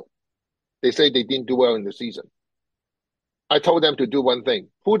 weeks ago. They say they didn't do well in the season. I told them to do one thing: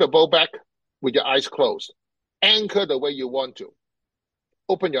 pull the bow back with your eyes closed, anchor the way you want to,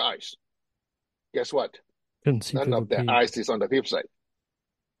 open your eyes. Guess what? Couldn't see None through the of their peak. eyes is on the hip side.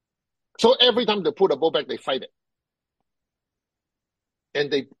 So every time they pull the bow back, they fight it.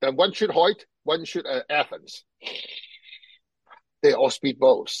 And one shoot Hoyt, one shoot Athens. They're all speed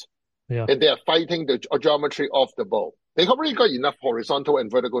bows, Yeah. and they are fighting the geometry of the bow. They already got enough horizontal and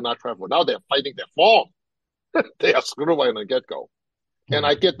vertical not travel. Now they're fighting their form. They are screwed away on the get go. And Mm.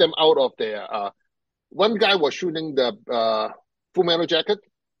 I get them out of there. One guy was shooting the full metal jacket.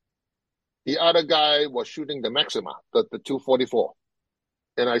 The other guy was shooting the Maxima, the 244.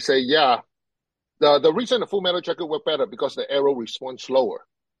 And I say, yeah, the reason the full metal jacket worked better because the arrow responds slower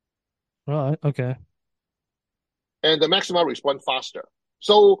All right. Okay. and the Maxima respond faster.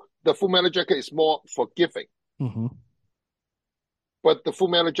 So the full metal jacket is more forgiving, Hmm. but the full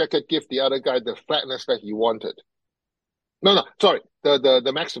metal jacket give the other guy the flatness that he wanted. No, no, sorry.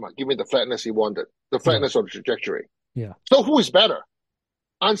 The Maxima give me the flatness he wanted, the Yeah. flatness of the trajectory. Yeah. So who is better?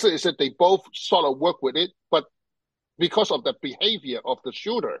 Answer is that they both sort of work with it, but because of the behavior of the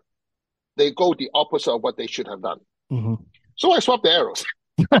shooter, they go the opposite of what they should have done. Hmm. So I swap the arrows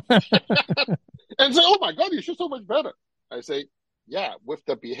and say, "Oh my God, you shoot so much better." I say, "Yeah, with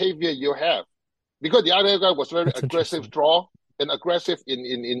the behavior you have, because the other guy was very That's aggressive interesting. draw and aggressive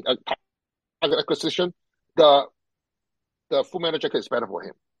in target acquisition. The the full metal jacket is better for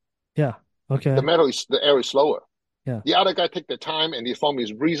him. Yeah. Okay. The arrow is slower. Yeah. The other guy take the time and his form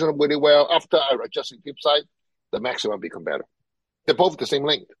is reasonably well. After I adjust the tip side, the maximum become better. They're both the same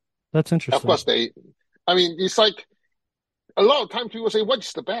length. That's Of interesting. course, I mean, it's like a lot of times people say,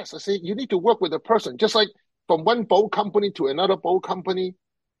 what's the best? I say, you need to work with a person. Just like from one boat company to another boat company,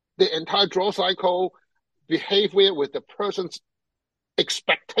 the entire draw cycle, behavior with the person's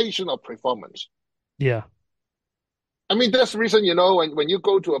expectation of performance. Yeah. I mean, that's the reason, when you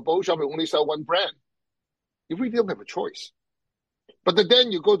go to a bow shop, you only sell one brand. You really don't have a choice. But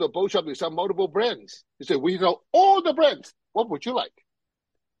then you go to a bow shop, you sell multiple brands. You say, we sell all the brands. What would you like?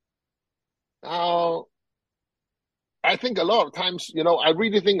 Now, I think a lot of times, I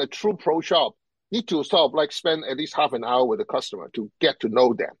really think a true pro shop need to sort of like spend at least half an hour with the customer to get to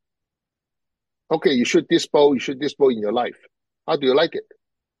know them. Okay, you shoot this bow in your life. How do you like it?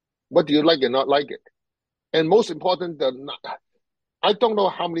 What do you like and not like it? And most important, I don't know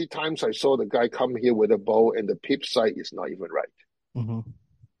how many times I saw the guy come here with a bow and the pip sight is not even right. Hmm.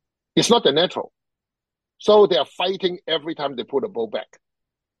 It's not the natural. So they are fighting every time they put a bow back.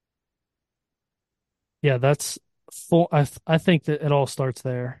 Yeah, that's full. I think that it all starts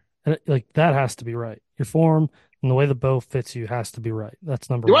there. Like that has to be right. Your form and the way the bow fits you has to be right. That's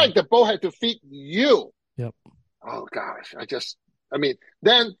number You're one. right, the bow had to fit you. Yep. Oh gosh, I mean,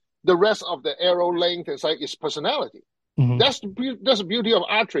 then the rest of the arrow length and sight is personality. Hmm. That's the beauty of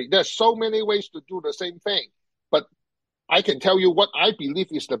archery. There's so many ways to do the same thing, but I can tell you what I believe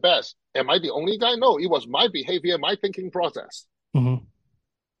is the best. Am I the only guy? No, it was my behavior, my thinking process. Hmm.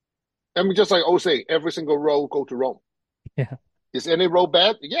 I mean, just like I say, every single row go to Rome. Yeah. Is any row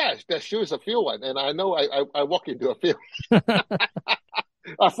bad? Yes, there sure is a few one, and I know I walk into a field.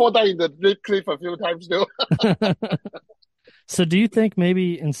 I fall down in the cliff a few times too. So do you think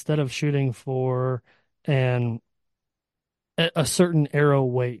maybe instead of shooting for an a certain arrow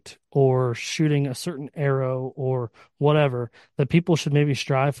weight or shooting a certain arrow or whatever, that people should maybe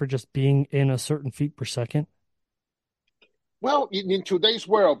strive for just being in a certain feet per second? Well, in today's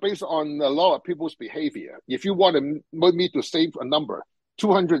world, based on a lot of people's behavior, if you want me to save a number,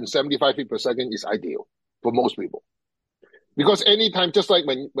 275 feet per second is ideal for most people. Because anytime, just like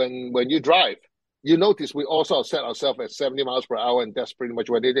when you drive, you notice we also set ourselves at 70 miles per hour, and that's pretty much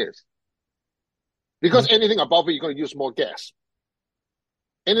what it is. Yeah. Because anything above it, you're going to use more gas.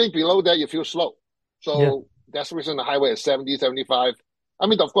 Anything below that, you feel slow. Yeah. So that's the reason the highway is 70, 75. I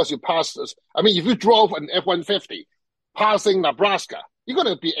mean, of course, you pass this. I mean, if you drove an F-150 passing Nebraska, you're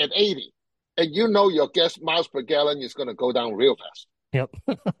going to be at 80. And you know your gas miles per gallon is going to go down real fast. Yep.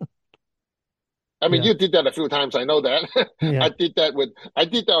 I mean, Yeah. you did that a few times. I know that. Yeah. I did that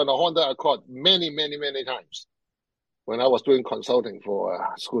on the Honda Accord many, many, many times when I was doing consulting for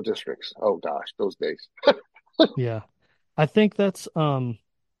school districts. Oh gosh, those days. Yeah. I think that's I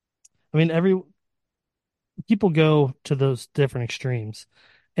mean every people go to those different extremes.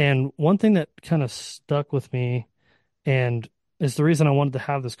 And one thing that kind of stuck with me and is the reason I wanted to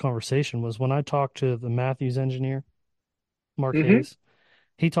have this conversation was when I talked to the Matthews engineer, Mark Mm-hmm. Hayes,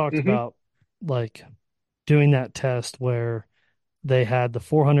 he talked Mm-hmm. about like doing that test where they had the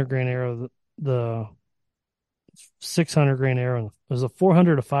 400 grain arrow, the 600 grain arrow, and it was a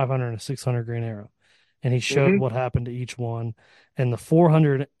 400, a 500, and a 600 grain arrow. And he showed Mm-hmm. what happened to each one. And the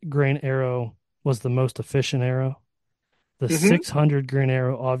 400 grain arrow was the most efficient arrow. The Mm-hmm. 600 grain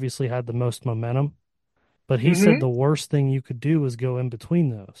arrow obviously had the most momentum, but he said Mm-hmm. the worst thing you could do was go in between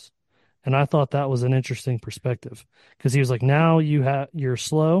those. And I thought that was an interesting perspective because he was like, now you're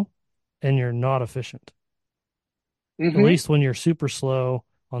slow and you're not efficient. At Mm-hmm. least when you're super slow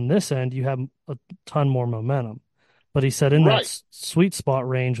on this end, you have a ton more momentum. But he said in that Right. sweet spot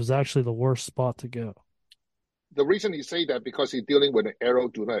range was actually the worst spot to go. The reason he say that because he's dealing with an arrow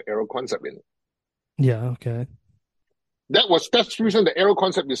do not arrow concept in it. Yeah, okay. That's the reason the arrow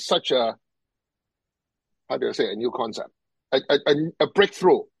concept is such a, how do I say, a new concept, a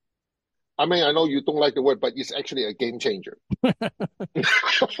breakthrough. I mean, I know you don't like the word, but it's actually a game changer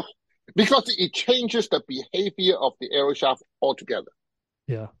because it changes the behavior of the arrow shaft altogether.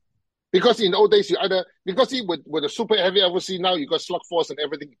 Yeah. Because in old days, you either, because with a super heavy FOC, now you got slug force and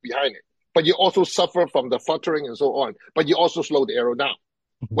everything behind it, but you also suffer from the fluttering and so on, but you also slow the arrow down.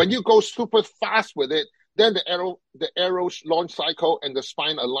 Mhm. When you go super fast with it, then the arrow's launch cycle and the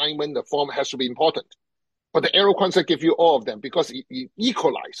spine alignment, the form has to be important. But the arrow concept gives you all of them because it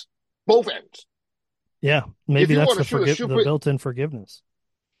equalize both ends. Yeah, If maybe you that's want to shoot a the super, built-in forgiveness.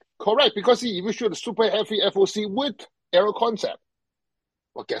 correct, because if you shoot a super heavy FOC with arrow concept,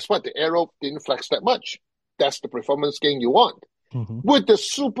 well, guess what? The arrow didn't flex that much. That's the performance gain you want. Hmm. With the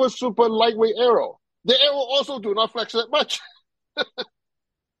super, super lightweight arrow, the arrow also do not flex that much.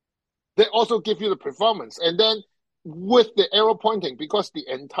 They also give you the performance. And then with the arrow pointing, because the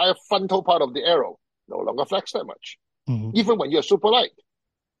entire frontal part of the arrow no longer flex that much, Hmm. even when you're super light.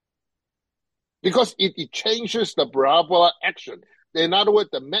 Because it changes the parabola action. In other words,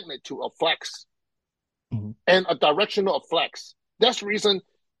 the magnitude of flex Hmm. and a direction of flex. That's the reason.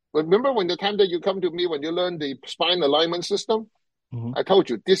 Remember when the time that you come to me when you learn the spine alignment system? Hmm. I told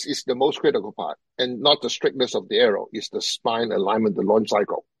you this is the most critical part, and not the strictness of the arrow. It's the spine alignment, the launch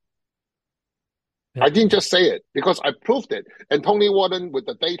cycle. I Yep. didn't just say it because I proved it. And Tony Warden with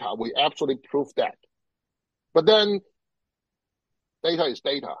the data, we absolutely proved that. But then data is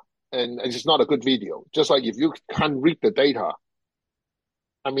data, and it's not a good video. Just like if you can't read the data,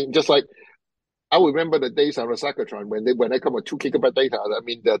 I mean, just like I remember the days of a cyclotron when they come with 2 GB data. I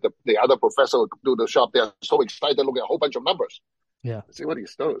mean, the other professor would do the shop. They're so excited, look at a whole bunch of numbers. Yeah. I say, what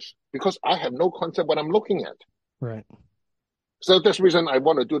is those? Because I have no concept what I'm looking at. Right. So that's the reason I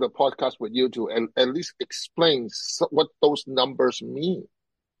want to do the podcast with you to at least explain what those numbers mean.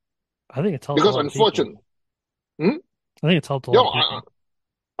 I think it's helped a Because lot of people. unfortunately, hmm? I think it's helped a Yo, lot of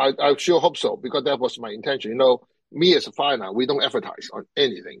people. I sure hope so because that was my intention. Me as a fireman, we don't advertise on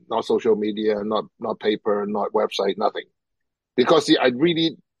anything, not social media, not paper, not website, nothing. Because see,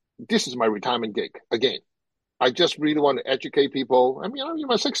 this is my retirement gig again. I just really want to educate people. I mean, I'm in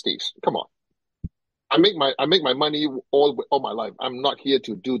my 60s. Come on, I make my money all my life. I'm not here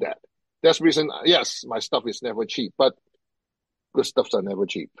to do that. That's the reason. Yes, my stuff is never cheap, but good stuffs are never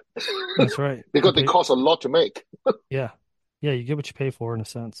cheap That's right. You because they pay. cost a lot to make. Yeah. Yeah. You get what you pay for in a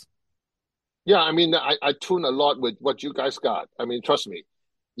sense. Yeah, I mean, I tune a lot with what you guys got. I mean, trust me,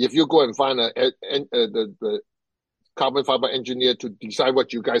 if you go and find the carbon fiber engineer to design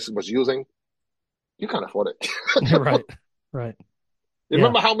what you guys was using, you can't afford it. Right. Right. Yeah.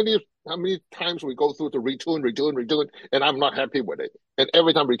 Remember how many times we go through to retune, and I'm not happy with it. And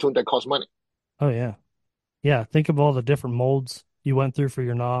every time retune, that costs money. Oh yeah. Yeah. Think of all the different molds you went through for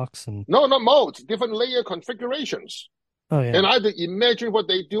your Knox and No, not modes, different layer configurations. oh And yeah. I had to imagine what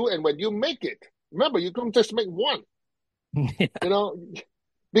they do. And when you make it, remember, you don't just make one, Yeah. you know,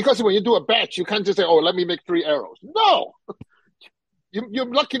 because when you do a batch, you can't just say, oh, let me make 3 arrows. No, you're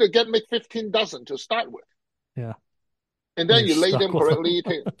lucky to make 15 dozen to start with. Yeah. And And then you're you lay stuck them with them.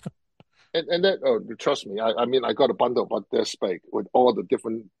 correctly. And then, oh, trust me, I mean, I got a bundle about this big with all the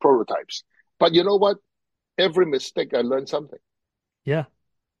different prototypes. But you know what? Every mistake, I learned something. Yeah.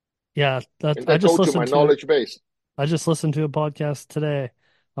 Yeah. That And I that just go to my listened to knowledge base. I just listened to a podcast today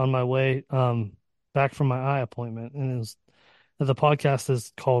on my way back from my eye appointment, and the podcast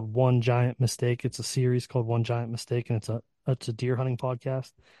is called One Giant Mistake. It's a series called One Giant Mistake, and it's a deer hunting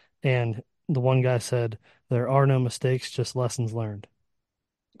podcast. And the one guy said there are no mistakes, just lessons learned.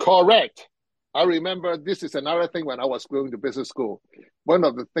 Correct. I remember this is another thing when I was going to business school. One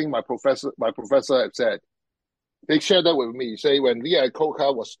of the things my professor had said, they shared that with me. Say when Lee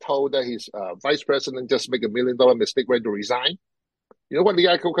Iacocca was told that his vice president just make $1 million mistake ready to resign. You know what Lee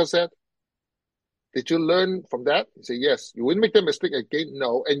Iacocca said? Did you learn from that? He said, yes. You wouldn't make that mistake again.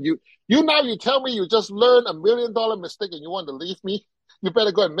 No. And you tell me you just learned $1 million mistake and you want to leave me. You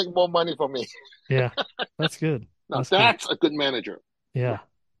better go and make more money for me. Yeah, that's good. Now That's good. that's a good manager. Yeah.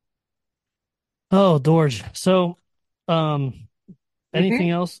 Oh, George. So, um, anything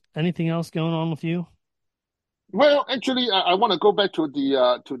Hmm. else? Anything else going on with you? Well, actually, I want to go back to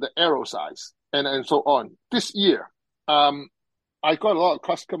the arrow size and so on. This year, um, I got a lot of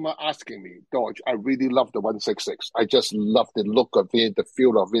customer asking me, Dodge, I really love the 166. I just love the look of it, the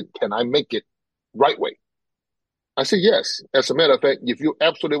feel of it. Can I make it right way? I said yes. As a matter of fact, if you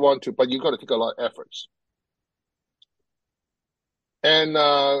absolutely want to, but you got to take a lot of efforts. And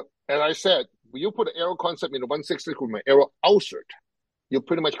I said, when you put an arrow concept in the 166 with my arrow outsert, you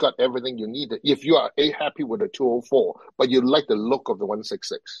pretty much got everything you needed. If you are happy with the 204, but you like the look of the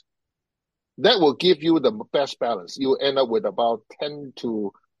 166, that will give you the best balance. You end up with about 10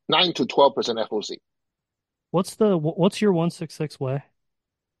 to 9 to 12% FOC. What's your 166 weigh?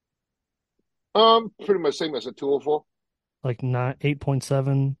 Pretty much same as a 204. Like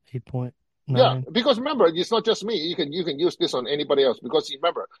 8.7, Yeah, 8.9. because remember, it's not just me. You can use this on anybody else because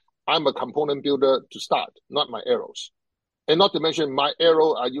remember, I'm a component builder to start, not my arrows. And not to mention my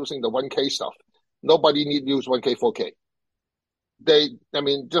arrow are using the 1K stuff. Nobody need use 1K, 4K. I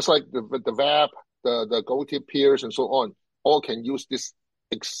mean, just like the VAP, the gold tip peers and so on, all can use this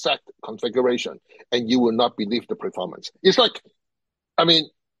exact configuration and you will not believe the performance. It's like, I mean,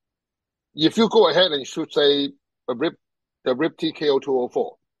 if you go ahead and shoot, say, the RIP TKO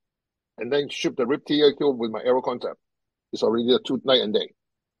 204 and then ship the RIP TKO with my arrow concept, it's already a two night and day.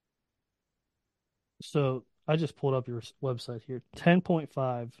 So I just pulled up your website here.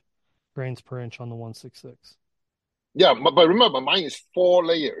 10.5 grains per inch on the 166. Yeah, but remember, mine is 4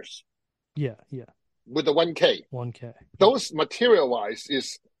 layers Yeah, yeah. with the 1K. 1K. Yeah. Those material wise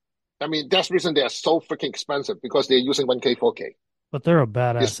I mean, that's the reason they are so freaking expensive because they're using 1K, 4K. But they're a It's,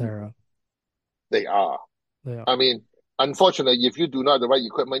 badass arrow. they are. They I are. mean, unfortunately, if you do not have the right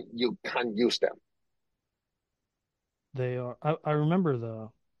equipment, you can't use them. They are. I remember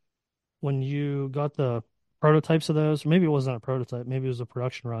when you got the prototypes of those. Maybe it wasn't a prototype. Maybe it was a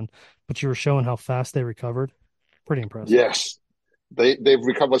production run, but you were showing how fast they recovered. Pretty impressive. Yes, they've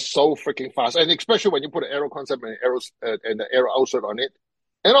recovered so freaking fast, and especially when you put an aero concept and arrows and the aero outsert on it.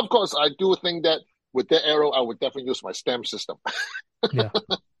 And of course, I do think that with the aero, I would definitely use my stamp system. Yeah.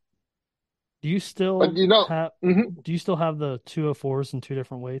 Do you But still have mhm, do you still have the 204s in two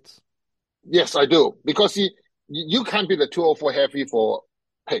different weights? yes, I do because you can't be the 204 heavy for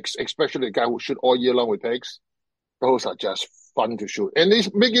pigs, especially the guy who shoot all year long with pigs. Those are just fun to shoot, and they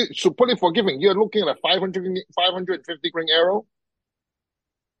make it super forgiving. You're looking at a 550 grain arrow.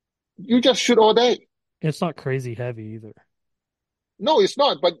 You just shoot all day. It's not crazy heavy either. No, it's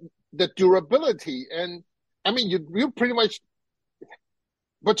not. But the durability and I mean, you pretty much.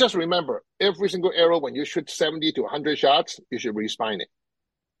 But just remember, every single arrow when you shoot 70 to 100 shots, you should respine it.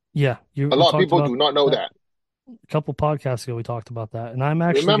 Yeah, A we lot of talked people about do not know that that. a couple podcasts ago. We talked about that, and I'm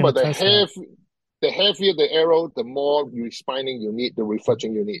actually going Remember, to test that. the heavier the arrow, the more respining you need, the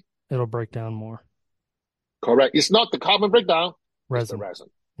refletching you need. It'll break down more Correct. It's not the carbon breakdown; it's the resin. resin.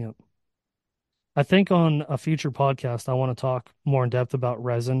 Yep. I think on a future podcast, I want to talk more in depth about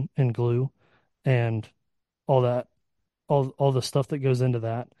resin and glue and all that, all the stuff that goes into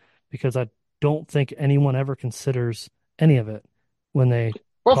that, because I don't think anyone ever considers any of it when they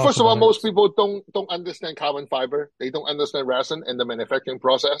Well, talk first of all, about most arrows. people don't understand carbon fiber. They don't understand resin and the manufacturing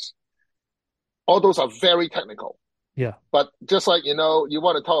process. All those are very technical. Yeah, But just like you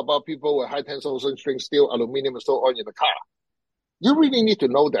want to talk about people with high tensile string steel, aluminum, and so on in the car. You really need to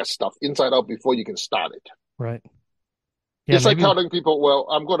know that stuff inside out before you can start it. right. Yeah, It's like maybe. telling people, "Well,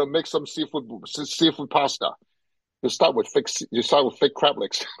 I'm going to make some seafood pasta." You start with fake crab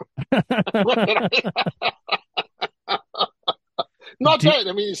legs. Not Do, that.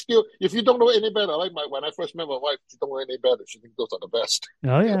 I mean, it's still, if you don't know any better, like when I first met my wife, she don't know any better. She thinks those are the best.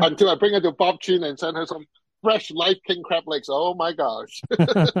 oh yeah. Until I bring her to Bob Chin and send her some fresh live king crab legs. Oh my gosh!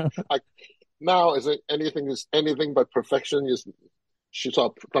 I, now is anything but perfection. Is she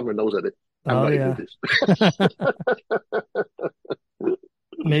sort of thumb her nose at it? I'm Oh not able yeah. to do this.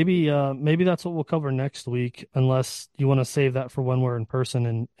 Maybe that's what we'll cover next week, unless you want to save that for when we're in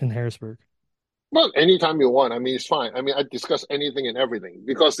person in Harrisburg. Well, anytime you want. I mean, it's fine. I mean, I discuss anything and everything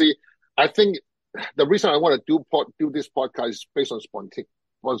because I think the reason I want to do this podcast is based on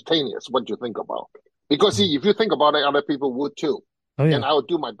spontaneous. What you think about? Because Mhm. see, if you think about it, other people would too, Oh and yeah. I would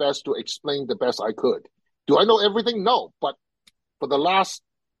do my best to explain the best I could. Do I know everything? No, but for the last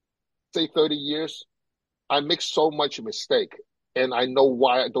say 30 years, I make so much mistake, and I know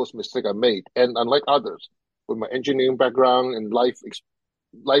why those mistakes are made. And unlike others, with my engineering background and life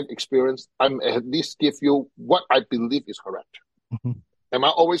experience, I'm at least give you what I believe is correct. Mhm. Am I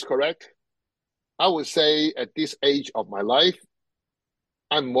always correct? I would say at this age of my life,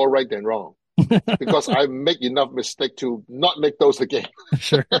 I'm more right than wrong because I make enough mistake to not make those again.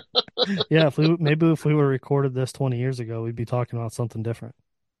 Sure. Yeah, if we were recorded this 20 years ago, we'd be talking about something different.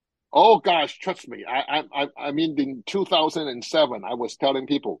 Oh gosh, trust me. I mean, in 2007, I was telling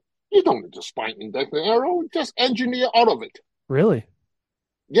people, you don't need to spine index the arrow, just engineer out of it. Really?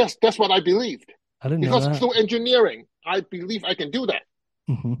 Yes, that's what I believed. I didn't know Because that. through engineering, I believe I can do that.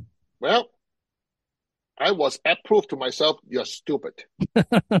 Hmm. Well, I was at proof to myself, you're stupid.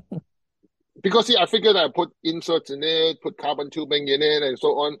 Because see, I figured I put inserts in it, put carbon tubing in it, and so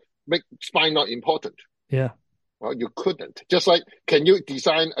on, make spine not important. Yeah. Well, you couldn't. Just like, can you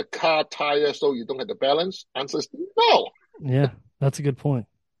design a car tire so you don't have the balance? Answer is no. Yeah. That's a good point.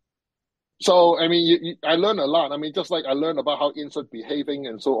 So, I mean, I learned a lot. I mean, just like I learned about how insert behaving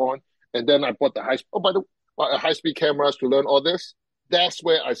and so on. And then I bought the high speed cameras to learn all this. That's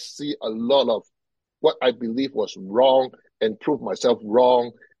where I see a lot of what I believe was wrong and prove myself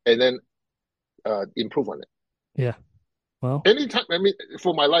wrong and then improve on it. Yeah. Well, Anytime, I mean,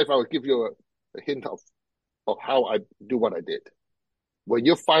 for my life, I will give you a hint of how I do what I did. When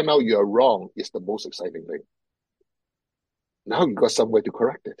you find out you're wrong, it's the most exciting thing. Now you got somewhere to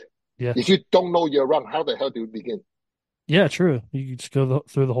correct it. yeah. If you don't know you're wrong, how the hell do you begin? Yeah, true. You just through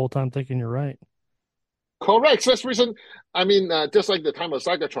the whole time thinking you're right. Correct. So that's the reason. I mean, just like the time of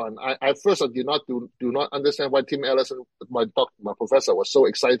cyclotron, I first I did not do not understand why Tim Ellison, my professor, was so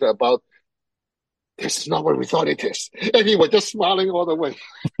excited about. This is not what we thought it is, and he was just smiling all the way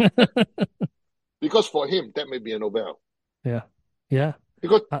because for him that may be a Nobel Yeah. Yeah.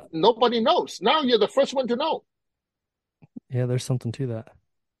 because Uh, nobody knows. Now you're the first one to know. yeah, there's something to that.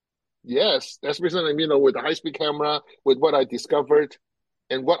 Yes, that's the reason. I mean, with the high speed camera, with what I discovered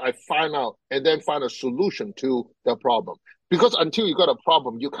and what I find out, and then find a solution to the problem. Because until you got a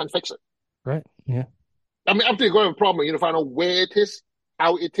problem, you can't fix it. Right. Yeah. I mean, after you go have a problem, you find out where it is,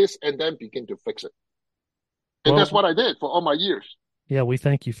 how it is, and then begin to fix it. And that's Well, what I did for all my years. yeah, we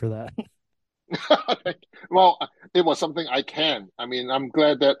thank you for that. Well, it was something I can. I mean, I'm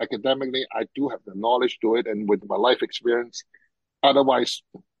glad that academically I do have the knowledge to it, and with my life experience. Otherwise,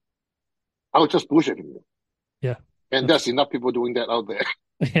 I would just bullshit you. Yeah, And that's there's enough people doing that out there.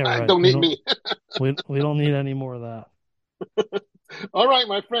 yeah, I right. don't need me. We don't need any more of that. All right,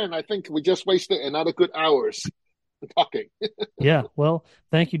 my friend. I think we just wasted another good hours talking. Yeah, well,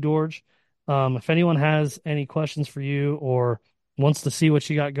 thank you, George. If anyone has any questions for you or wants to see what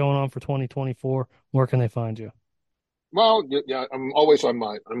you got going on for 2024, where can they find you? Well, yeah, I'm always on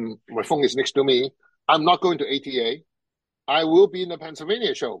my phone is next to me. I'm not going to ATA. I will be in the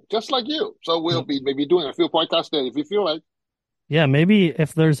Pennsylvania show, just like you. So we'll Yep. be maybe doing a few podcasts there if you feel like. Yeah, maybe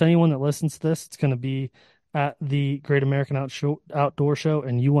if there's anyone that listens to this, it's going to be at the Great American Outdoor Show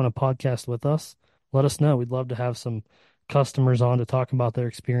and you want to podcast with us, let us know. We'd love to have some customers on to talk about their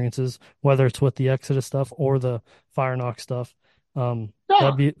experiences, whether it's with the Exodus stuff or the Fire Knock stuff. Yeah,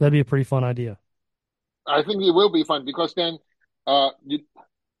 That'd be a pretty fun idea. I think it will be fun because then, you,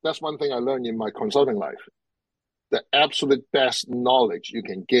 that's one thing I learned in my consulting life. The absolute best knowledge you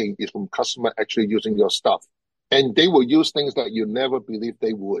can gain is from customer actually using your stuff, and they will use things that you never believed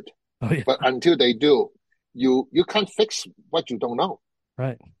they would. Oh yeah, But until they do, you can't fix what you don't know.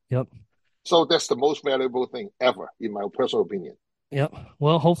 right. Yep. So that's the most valuable thing ever, in my personal opinion. Yep.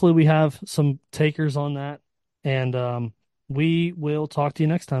 Well, hopefully we have some takers on that. And we will talk to you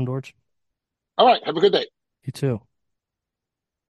next time, George. All right, have a good day. You too.